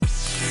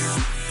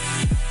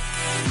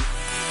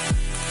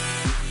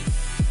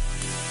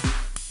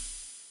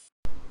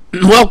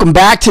Welcome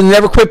back to the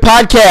Never Quit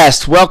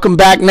Podcast. Welcome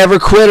back, Never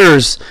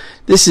Quitters.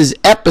 This is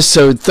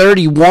episode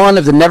 31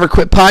 of the Never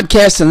Quit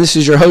Podcast, and this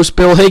is your host,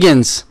 Bill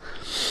Higgins.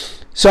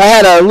 So I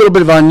had a little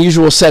bit of an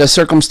unusual set of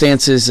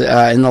circumstances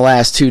in the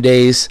last 2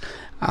 days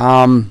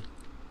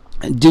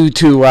due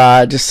to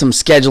just some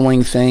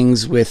scheduling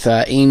things with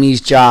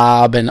Amy's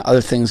job and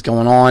other things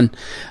going on.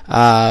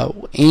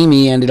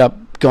 Amy ended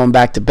up going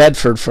back to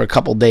Bedford for a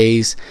couple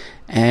days,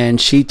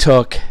 and she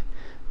took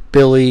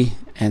Billy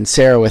and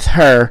Sarah with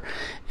her,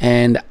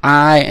 and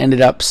I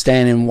ended up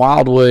staying in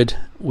Wildwood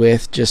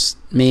with just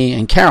me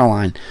and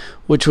Caroline,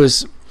 which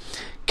was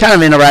kind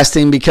of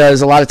interesting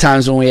because a lot of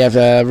times when we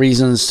have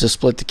reasons to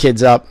split the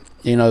kids up,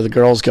 you know, the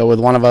girls go with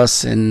one of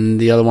us and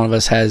the other one of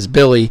us has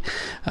Billy.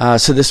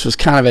 So this was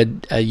kind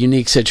of a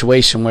unique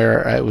situation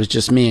where it was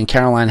just me and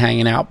Caroline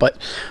hanging out.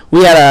 But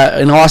we had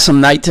an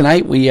awesome night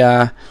tonight. We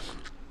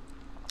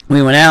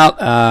went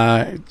out.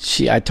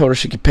 I told her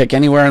she could pick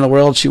anywhere in the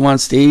world she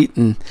wants to eat,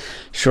 and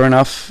sure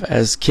enough,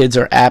 as kids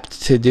are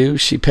apt to do,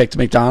 she picked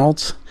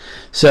McDonald's.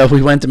 So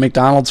we went to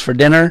McDonald's for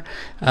dinner,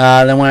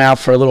 then went out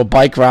for a little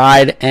bike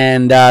ride,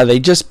 and they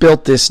just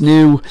built this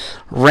new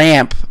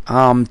ramp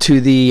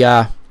to the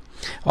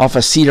off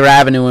of Cedar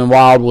Avenue in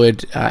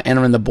Wildwood,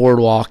 entering the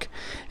boardwalk,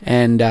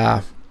 and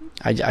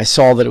I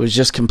saw that it was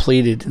just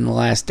completed in the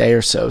last day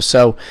or so.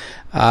 So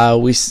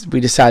we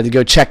decided to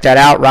go check that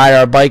out, ride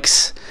our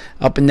bikes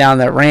up and down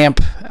that ramp.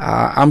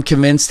 I'm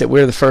convinced that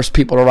we're the first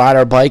people to ride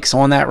our bikes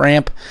on that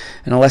ramp,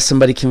 and unless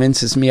somebody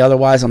convinces me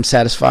otherwise, I'm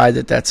satisfied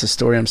that that's a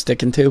story I'm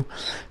sticking to.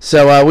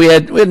 So we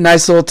had a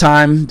nice little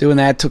time doing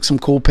that. Took some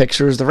cool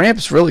pictures. The ramp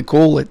is really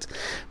cool. It's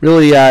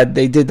really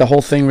they did the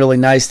whole thing really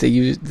nice.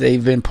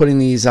 They've been putting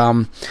these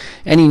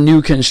any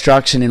new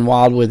construction in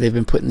Wildwood. They've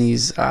been putting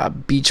these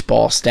beach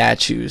ball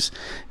statues.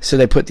 So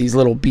they put these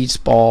little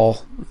beach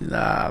ball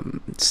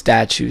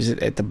statues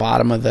at the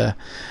bottom of the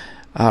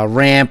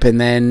ramp, and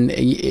then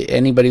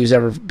anybody who's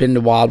ever been to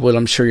Wildwood,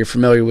 I'm sure you're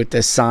familiar with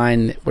this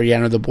sign where you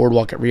enter the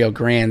boardwalk at Rio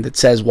Grande that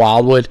says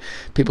Wildwood.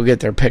 People get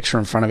their picture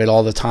in front of it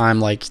all the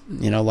time, like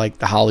the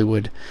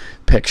Hollywood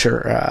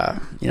picture,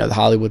 the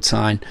Hollywood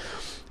sign.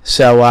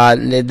 So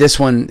this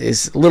one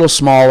is a little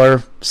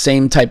smaller,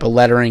 same type of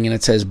lettering, and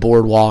it says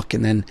boardwalk,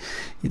 and then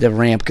the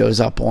ramp goes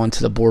up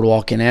onto the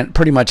boardwalk and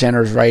pretty much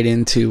enters right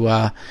into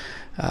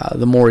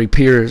the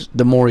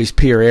Morey's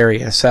Pier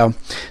area. So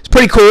it's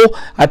pretty cool.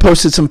 I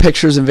posted some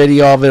pictures and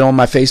video of it on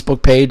my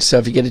Facebook page, so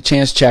if you get a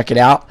chance, check it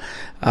out.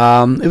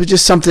 It was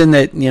just something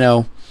that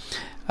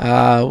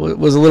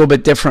was a little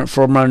bit different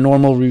from our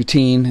normal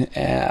routine,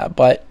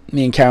 but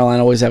me and Caroline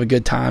always have a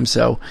good time,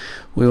 so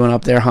we went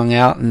up there, hung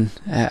out, and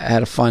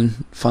had a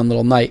fun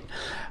little night.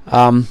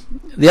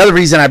 The other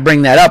reason I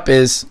bring that up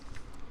is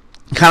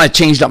kind of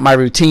changed up my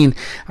routine.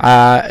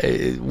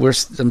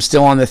 I'm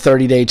still on the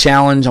 30-day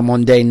challenge. I'm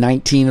on day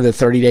 19 of the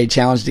 30-day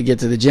challenge to get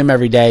to the gym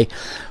every day.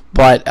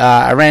 But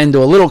I ran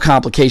into a little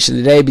complication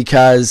today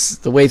because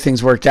the way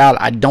things worked out,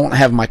 I don't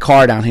have my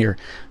car down here.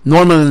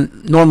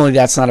 Normally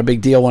that's not a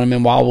big deal when I'm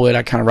in Wildwood.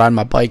 I kind of ride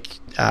my bike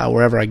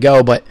wherever I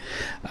go. But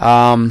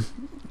going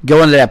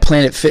to that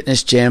Planet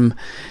Fitness gym,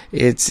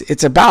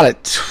 it's about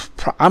it.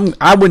 I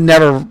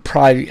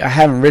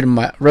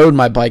haven't rode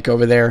my bike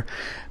over there.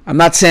 I'm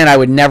not saying I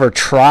would never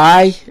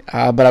try,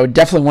 but I would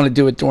definitely want to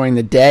do it during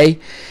the day.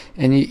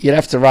 And you'd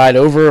have to ride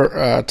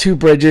over 2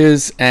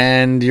 bridges,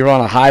 and you're on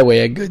a highway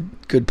a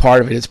good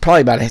part of it. It's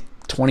probably about a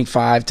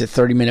 25 to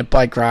 30-minute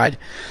bike ride.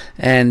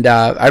 And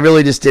I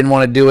really just didn't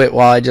want to do it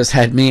while I just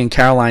had me and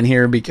Caroline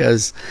here,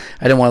 because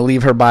I didn't want to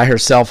leave her by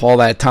herself all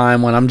that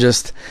time when I'm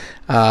just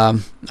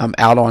I'm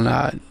out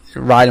on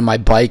riding my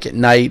bike at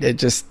night. It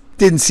just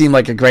didn't seem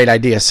like a great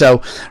idea.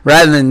 So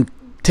rather than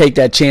take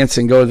that chance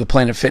and go to the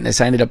Planet Fitness,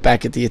 I ended up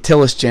back at the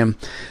Atilis gym.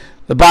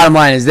 The bottom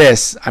line is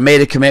this: I made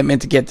a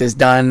commitment to get this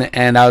done,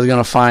 and I was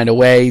going to find a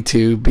way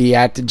to be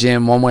at the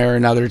gym one way or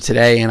another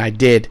today, and I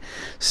did.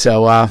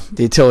 So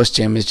the Atilis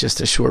gym is just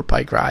a short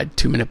bike ride,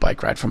 2-minute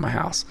bike ride from my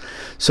house.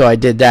 So I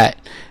did that.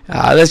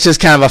 That's just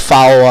kind of a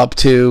follow-up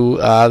to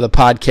the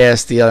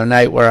podcast the other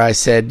night where I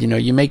said,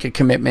 you make a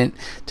commitment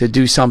to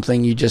do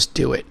something, you just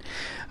do it.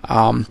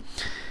 One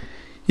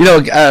of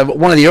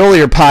the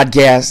earlier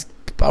podcasts,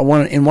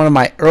 in one of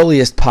my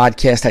earliest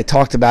podcasts, I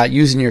talked about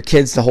using your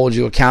kids to hold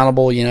you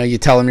accountable. You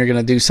tell them you're going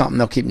to do something,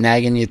 they'll keep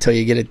nagging you until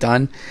you get it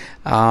done.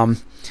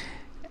 And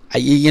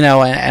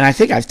I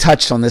think I've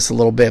touched on this a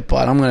little bit,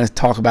 but I'm going to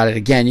talk about it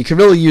again. You can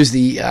really use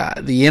the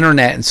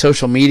internet and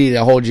social media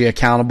to hold you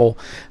accountable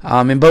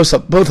in both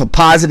a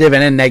positive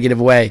and a negative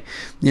way.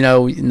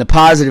 In the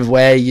positive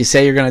way, you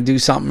say you're going to do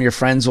something, your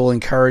friends will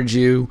encourage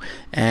you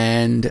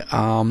and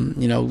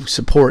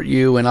support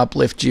you and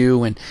uplift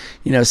you, and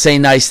say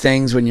nice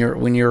things when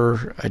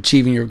you're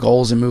achieving your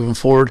goals and moving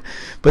forward.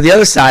 But the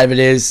other side of it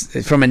is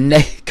from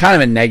kind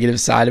of a negative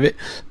side of it.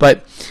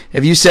 But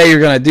if you say you're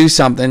going to do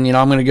something,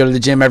 I'm going to go to the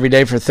gym every every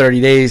day for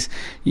 30 days.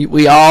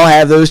 We all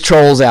have those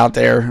trolls out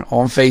there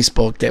on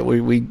Facebook that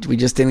we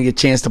just didn't get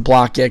a chance to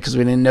block yet because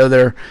we don't know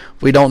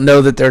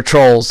that they're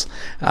trolls.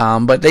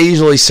 But they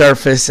usually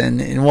surface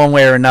in one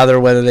way or another,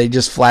 whether they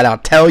just flat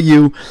out tell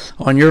you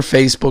on your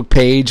Facebook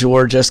page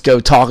or just go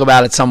talk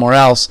about it somewhere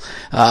else.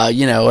 Hey,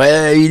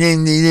 he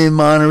didn't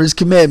honor his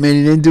commitment.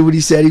 He didn't do what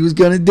he said he was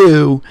going to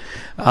do.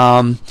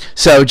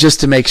 So just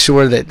to make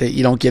sure that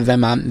you don't give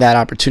them that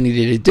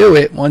opportunity to do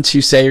it, once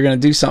you say you're going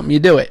to do something, you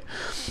do it.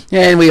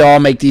 And we all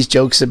make these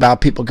jokes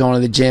about people going to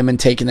the gym and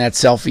taking that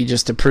selfie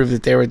just to prove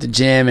that they were at the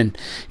gym, and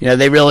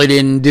they really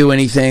didn't do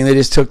anything. They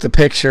just took the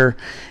picture,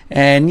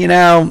 and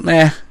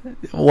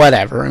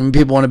whatever. I mean,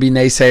 people want to be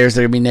naysayers,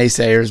 they're going to be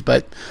naysayers.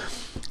 But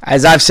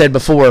as I've said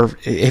before,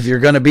 if you're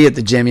going to be at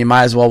the gym, you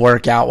might as well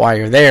work out while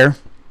you're there.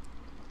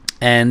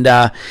 And,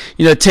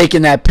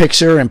 taking that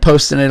picture and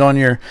posting it on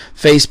your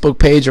Facebook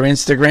page or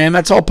Instagram,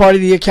 that's all part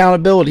of the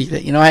accountability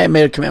that, I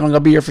made a commitment. I'm going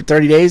to be here for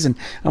 30 days and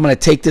I'm going to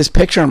take this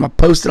picture and I'm going to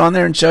post it on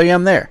there and show you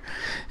I'm there.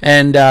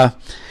 And I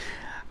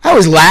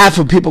always laugh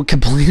when people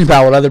complain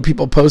about what other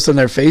people post on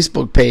their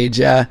Facebook page.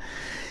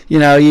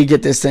 You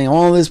get this thing,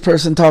 all this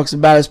person talks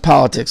about is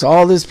politics.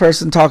 All this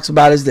person talks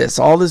about is this.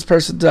 All this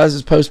person does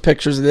is post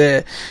pictures of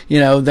their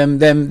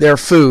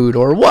food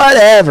or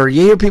whatever.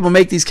 You hear people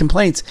make these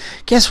complaints.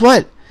 Guess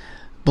what?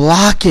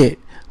 Block it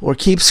or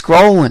keep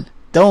scrolling.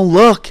 Don't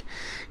look.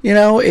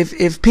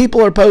 If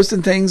people are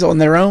posting things on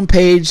their own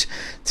page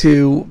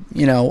to,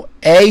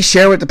 A,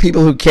 share with the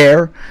people who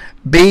care,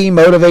 B,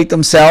 motivate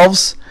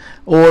themselves,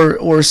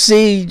 or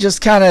C,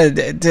 just kind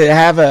of to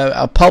have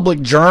a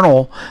public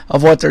journal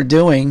of what they're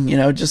doing,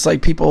 just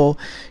like people,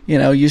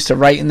 used to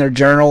write in their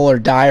journal or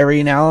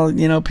diary. Now,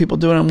 people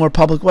do it in a more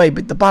public way.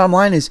 But the bottom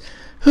line is,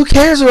 who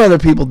cares what other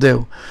people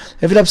do?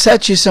 If it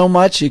upsets you so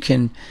much, you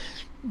can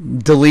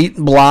delete,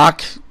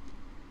 block,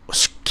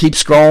 keep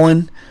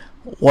scrolling,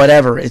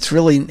 whatever. It's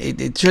really,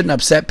 it shouldn't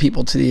upset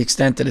people to the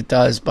extent that it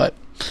does, but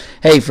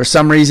hey, for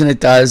some reason it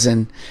does,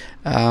 and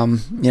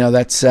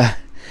that's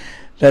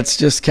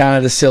just kind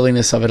of the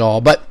silliness of it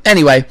all. But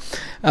anyway,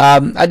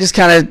 I just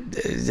kind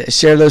of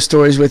share those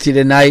stories with you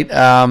tonight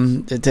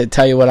to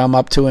tell you what I'm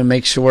up to and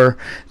make sure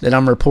that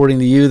I'm reporting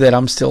to you that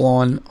I'm still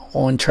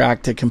on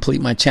track to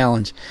complete my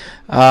challenge.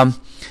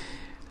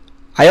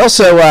 I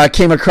also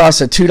came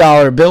across a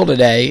 $2 bill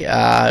today.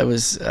 I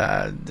was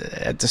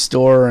at the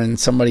store and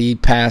somebody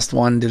passed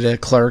one to the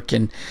clerk,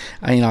 and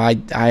I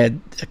had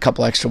a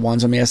couple extra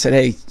ones on me. I said,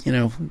 hey,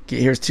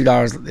 here's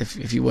 $2.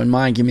 If you wouldn't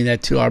mind, give me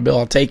that $2 bill.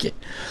 I'll take it.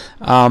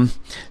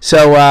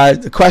 So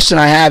the question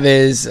I have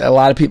is, a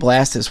lot of people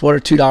ask this, what are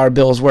 $2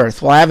 bills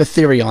worth? Well, I have a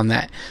theory on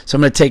that. So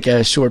I'm going to take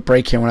a short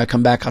break here. When I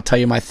come back, I'll tell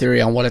you my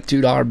theory on what a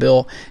 $2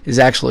 bill is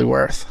actually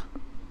worth.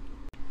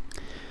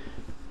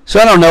 So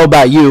I don't know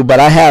about you,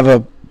 but I have a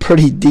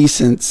pretty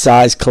decent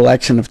sized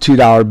collection of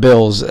 $2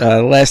 bills.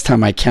 Last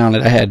time I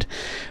counted, I had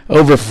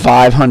over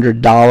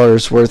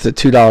 $500 worth of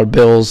 $2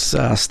 bills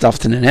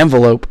stuffed in an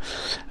envelope.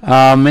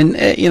 And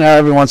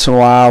every once in a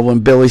while when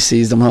Billy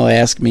sees them, he'll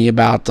ask me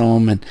about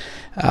them and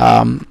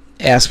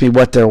ask me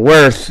what they're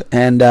worth.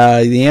 And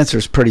the answer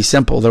is pretty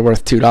simple. They're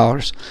worth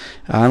 $2.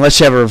 Unless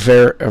you have a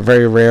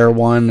very rare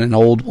one, an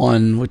old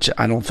one, which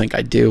I don't think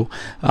I do.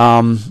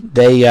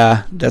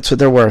 That's what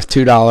they're worth,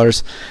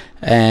 $2.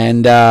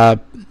 And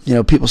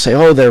people say,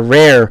 oh, they're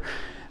rare.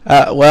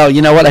 Well,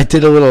 you know what? I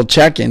did a little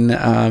check-in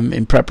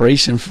in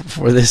preparation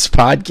for this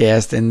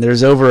podcast, and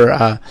there's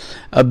over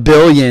a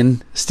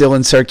billion still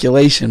in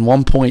circulation,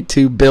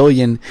 1.2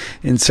 billion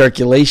in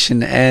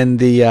circulation, and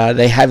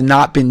they have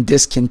not been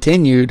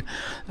discontinued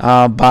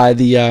by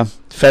the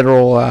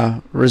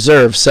Federal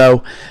Reserve.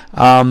 So,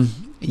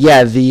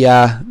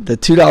 the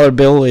 $2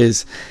 bill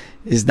is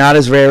not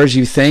as rare as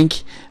you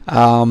think.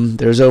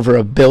 There's over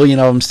a billion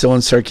of them still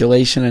in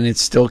circulation, and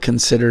it's still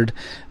considered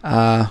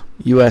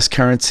U.S.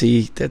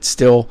 currency that's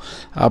still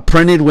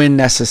printed when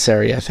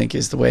necessary, I think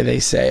is the way they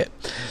say it.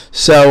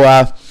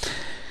 So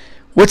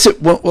what's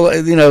it?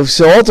 Well,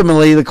 so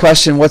ultimately the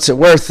question, what's it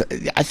worth?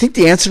 I think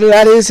the answer to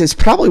that is it's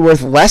probably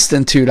worth less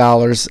than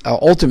 $2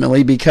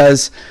 ultimately,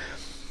 because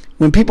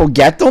when people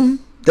get them,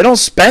 they don't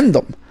spend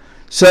them.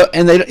 So,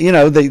 and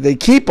they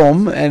keep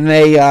them, and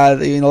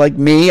they like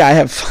me, I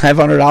have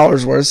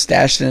 $500 worth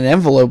stashed in an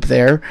envelope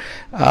there.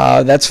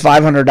 That's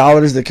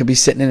 $500 that could be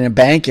sitting in a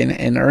bank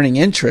and earning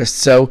interest.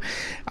 So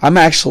I'm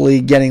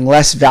actually getting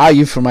less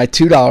value for my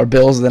 $2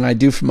 bills than I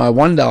do for my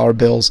 $1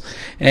 bills.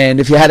 And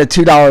if you had a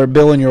 $2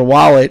 bill in your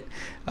wallet,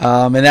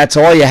 and that's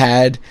all you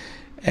had,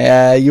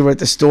 you were at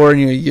the store and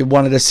you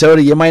wanted a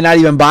soda, you might not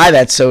even buy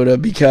that soda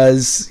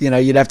because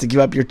you'd have to give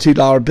up your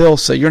 $2 bill.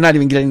 So you're not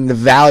even getting the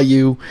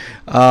value,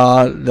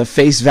 the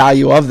face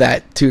value of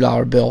that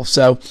 $2 bill.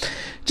 So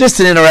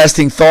just an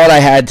interesting thought I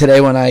had today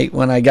when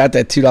I got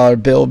that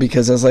 $2 bill,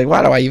 because I was like,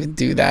 why do I even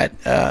do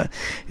that?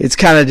 It's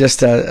kind of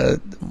just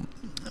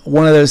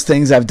one of those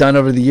things I've done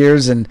over the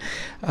years, and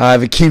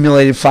I've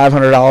accumulated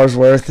 $500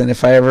 worth, and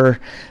if I ever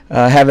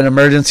have an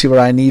emergency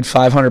where I need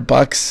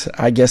 $500,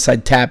 I guess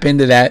I'd tap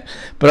into that.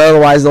 But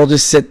otherwise, they'll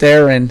just sit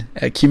there and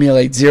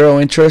accumulate zero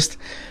interest.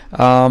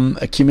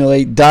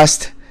 accumulate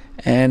dust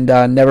and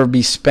never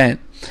be spent.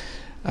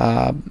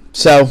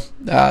 So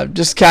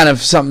just kind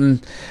of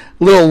something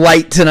a little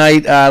light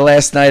tonight.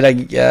 Last night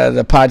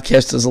the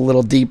podcast was a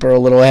little deeper, a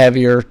little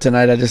heavier.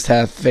 Tonight I just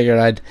figured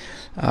I'd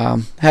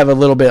have a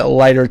little bit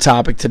lighter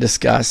topic to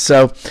discuss.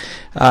 So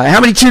how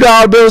many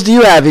 $2 bills do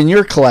you have in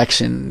your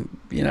collection?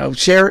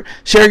 Share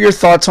your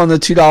thoughts on the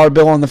 $2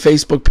 bill on the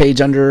Facebook page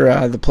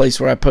under the place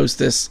where I post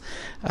this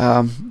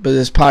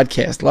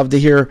podcast. Love to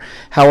hear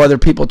how other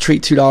people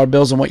treat $2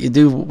 bills and what you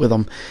do with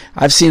them.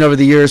 I've seen over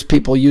the years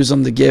people use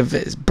them to give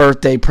as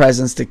birthday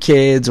presents to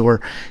kids or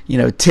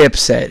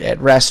tips at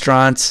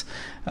restaurants.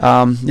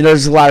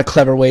 There's a lot of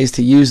clever ways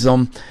to use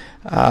them,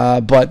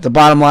 but the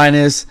bottom line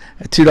is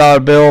a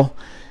 $2 bill.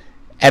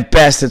 At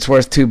best, it's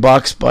worth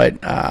 $2,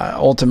 but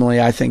ultimately,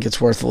 I think it's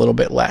worth a little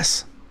bit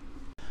less.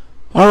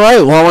 All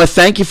right. Well, I want to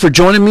thank you for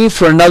joining me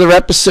for another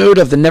episode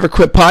of the Never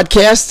Quit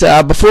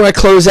Podcast. Before I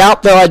close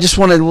out, though, I just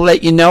wanted to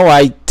let you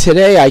know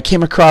today I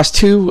came across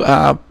two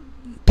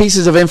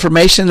pieces of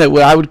information that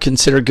I would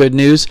consider good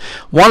news.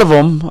 One of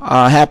them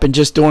happened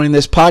just during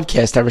this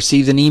podcast. I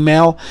received an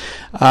email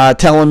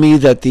telling me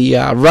that the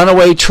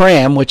Runaway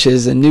Tram, which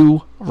is a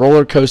new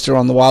roller coaster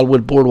on the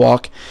Wildwood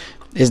Boardwalk,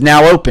 is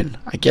now open.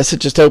 I guess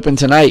it just opened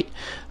tonight.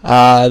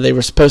 They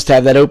were supposed to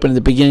have that open at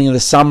the beginning of the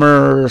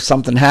summer.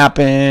 Something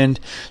happened.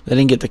 They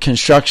didn't get the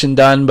construction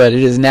done, but it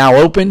is now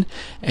open,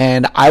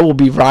 and I will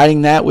be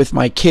riding that with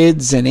my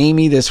kids and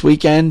Amy this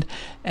weekend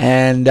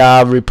and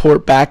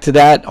report back to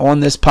that on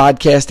this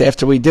podcast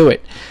after we do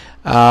it.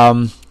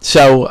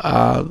 So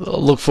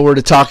look forward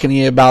to talking to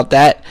you about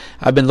that.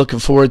 I've been looking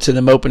forward to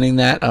them opening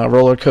that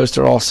roller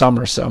coaster all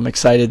summer, so I'm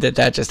excited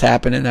that just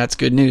happened, and that's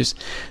good news.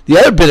 The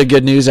other bit of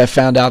good news I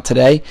found out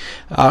today,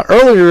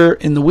 earlier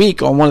in the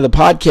week on one of the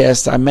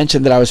podcasts, I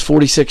mentioned that I was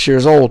 46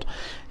 years old,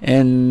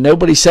 and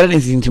nobody said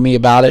anything to me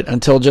about it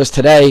until just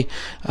today.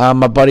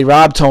 My buddy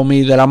Rob told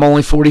me that I'm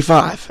only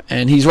 45,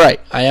 and he's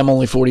right. I am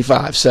only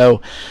 45, so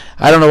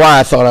I don't know why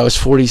I thought I was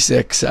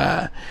 46.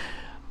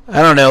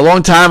 I don't know. A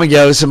long time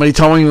ago, somebody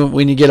told me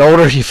when you get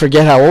older, you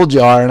forget how old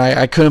you are, and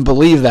I couldn't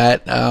believe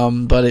that,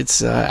 but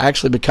it's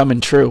actually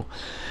becoming true.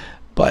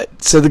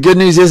 But so the good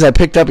news is I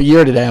picked up a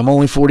year today. I'm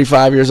only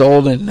 45 years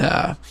old, and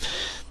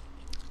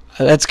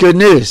that's good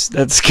news.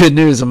 That's good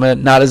news.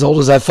 I'm not as old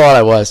as I thought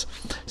I was.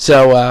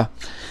 So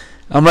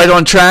I'm right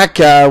on track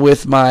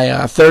with my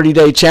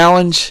 30-day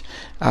challenge.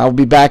 I'll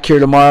be back here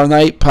tomorrow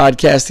night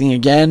podcasting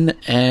again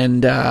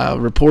and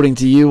reporting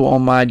to you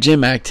on my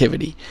gym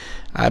activity.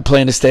 I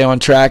plan to stay on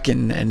track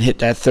and hit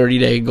that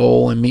 30-day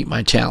goal and meet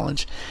my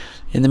challenge.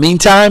 In the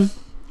meantime,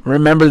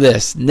 remember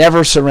this: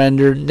 never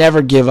surrender,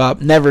 never give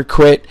up, never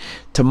quit.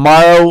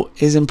 Tomorrow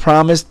isn't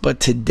promised, but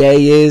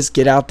today is.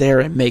 Get out there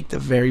and make the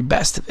very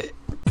best of it.